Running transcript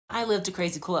I lived a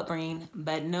crazy cool upbringing,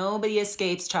 but nobody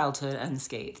escapes childhood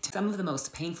unscathed. Some of the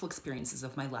most painful experiences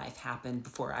of my life happened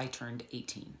before I turned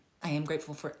 18. I am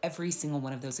grateful for every single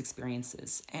one of those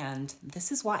experiences, and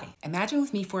this is why. Imagine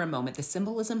with me for a moment the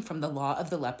symbolism from the law of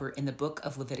the leper in the book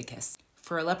of Leviticus.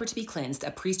 For a leper to be cleansed,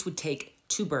 a priest would take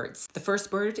 2 birds. The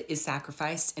first bird is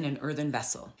sacrificed in an earthen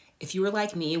vessel. If you were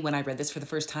like me when I read this for the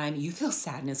first time, you feel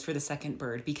sadness for the second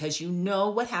bird because you know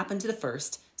what happened to the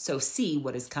first, so see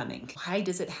what is coming. Why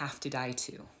does it have to die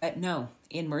too? But no,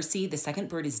 in mercy, the second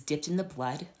bird is dipped in the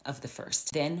blood of the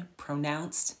first, then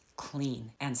pronounced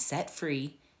clean and set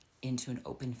free into an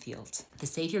open field. The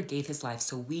Savior gave his life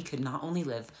so we could not only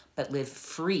live, but live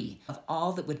free of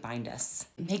all that would bind us.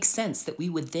 It makes sense that we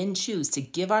would then choose to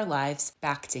give our lives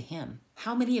back to him.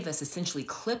 How many of us essentially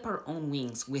clip our own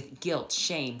wings with guilt,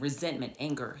 shame, resentment,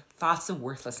 anger, thoughts of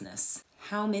worthlessness?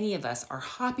 How many of us are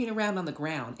hopping around on the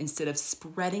ground instead of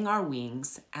spreading our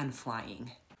wings and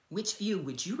flying? Which view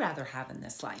would you rather have in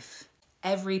this life?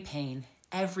 Every pain,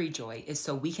 every joy is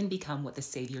so we can become what the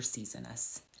Savior sees in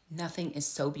us. Nothing is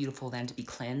so beautiful than to be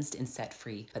cleansed and set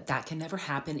free, but that can never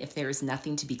happen if there is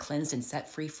nothing to be cleansed and set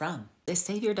free from. The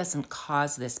Savior doesn't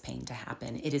cause this pain to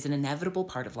happen. It is an inevitable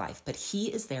part of life, but he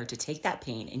is there to take that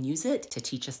pain and use it to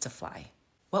teach us to fly.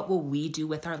 What will we do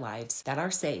with our lives that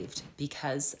are saved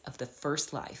because of the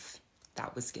first life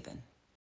that was given?